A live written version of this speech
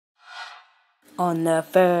On the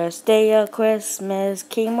first day of Christmas,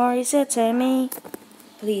 King Maury said to me,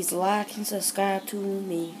 please like and subscribe to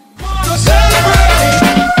me.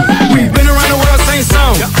 We've been around the world, same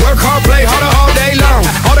song. Work hard, play harder all day long.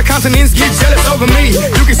 All the continents get jealous over me.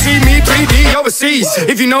 You can see me 3D overseas.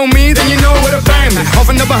 If you know me, then you know where to find me. Off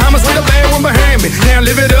in the Bahamas with a bad one behind me. Now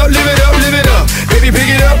live it up, live it up, live it up. Baby, pick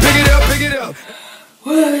it up, pick it up, pick it up.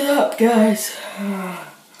 What is up, guys?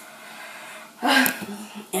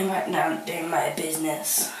 And right now I'm doing my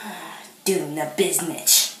business. Doing the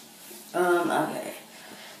business. Okay.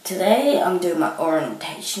 Today I'm doing my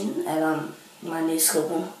orientation at my new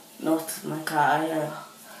school, North Mackay.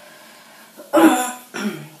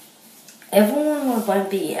 Everyone won't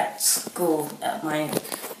be at school at my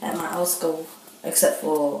old school except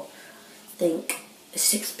for I think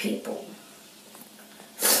 6 people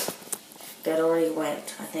that already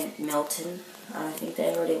went. I think Milton. I think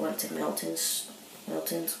they already went to Milton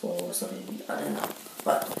School or something. I don't know,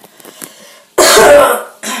 but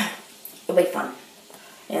it'll be fun.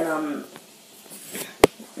 And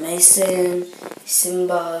Mason,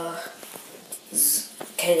 Simba,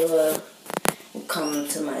 Caleb will come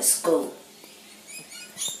to my school.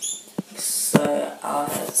 So I'll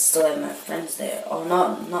still have my friends there. Oh,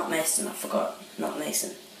 not Mason. I forgot. Not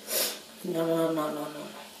Mason. No.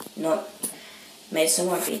 Not Mason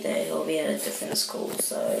won't be there. He'll be at a different school,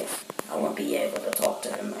 so I won't be able to talk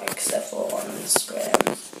to him except for on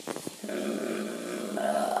Instagram.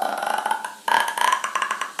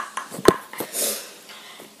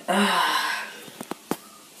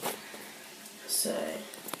 So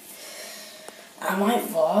I might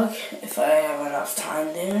vlog if I have enough time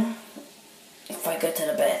there. If I go to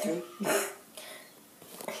the bathroom.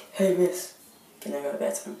 Hey miss, can I go to the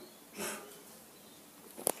bathroom?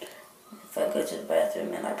 If I go to the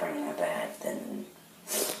bathroom and I bring my bag, then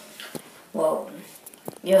well,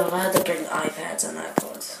 you're allowed to bring iPads and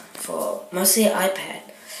iPods. For mostly iPad.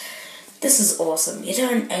 This is awesome. You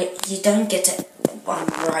don't get to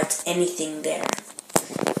write anything there.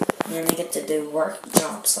 You only get to do work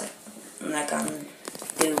jobs like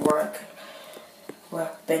do work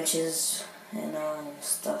benches and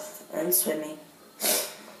stuff and swimming.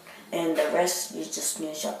 And the rest you just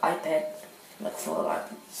use your iPad for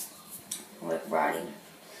writing.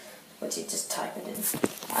 But you just type it in.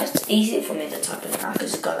 It's easy for me to type it in. I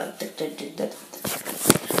just go like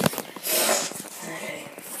Okay.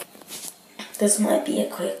 This might be a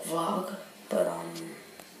quick vlog, but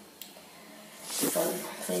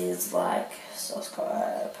please like,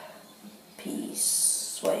 subscribe,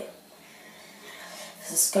 peace. Wait.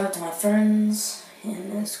 Subscribe to my friends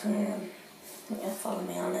and Instagram. Yeah, follow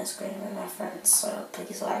me on Instagram with my friends. So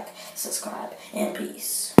please like, subscribe, and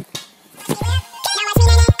peace.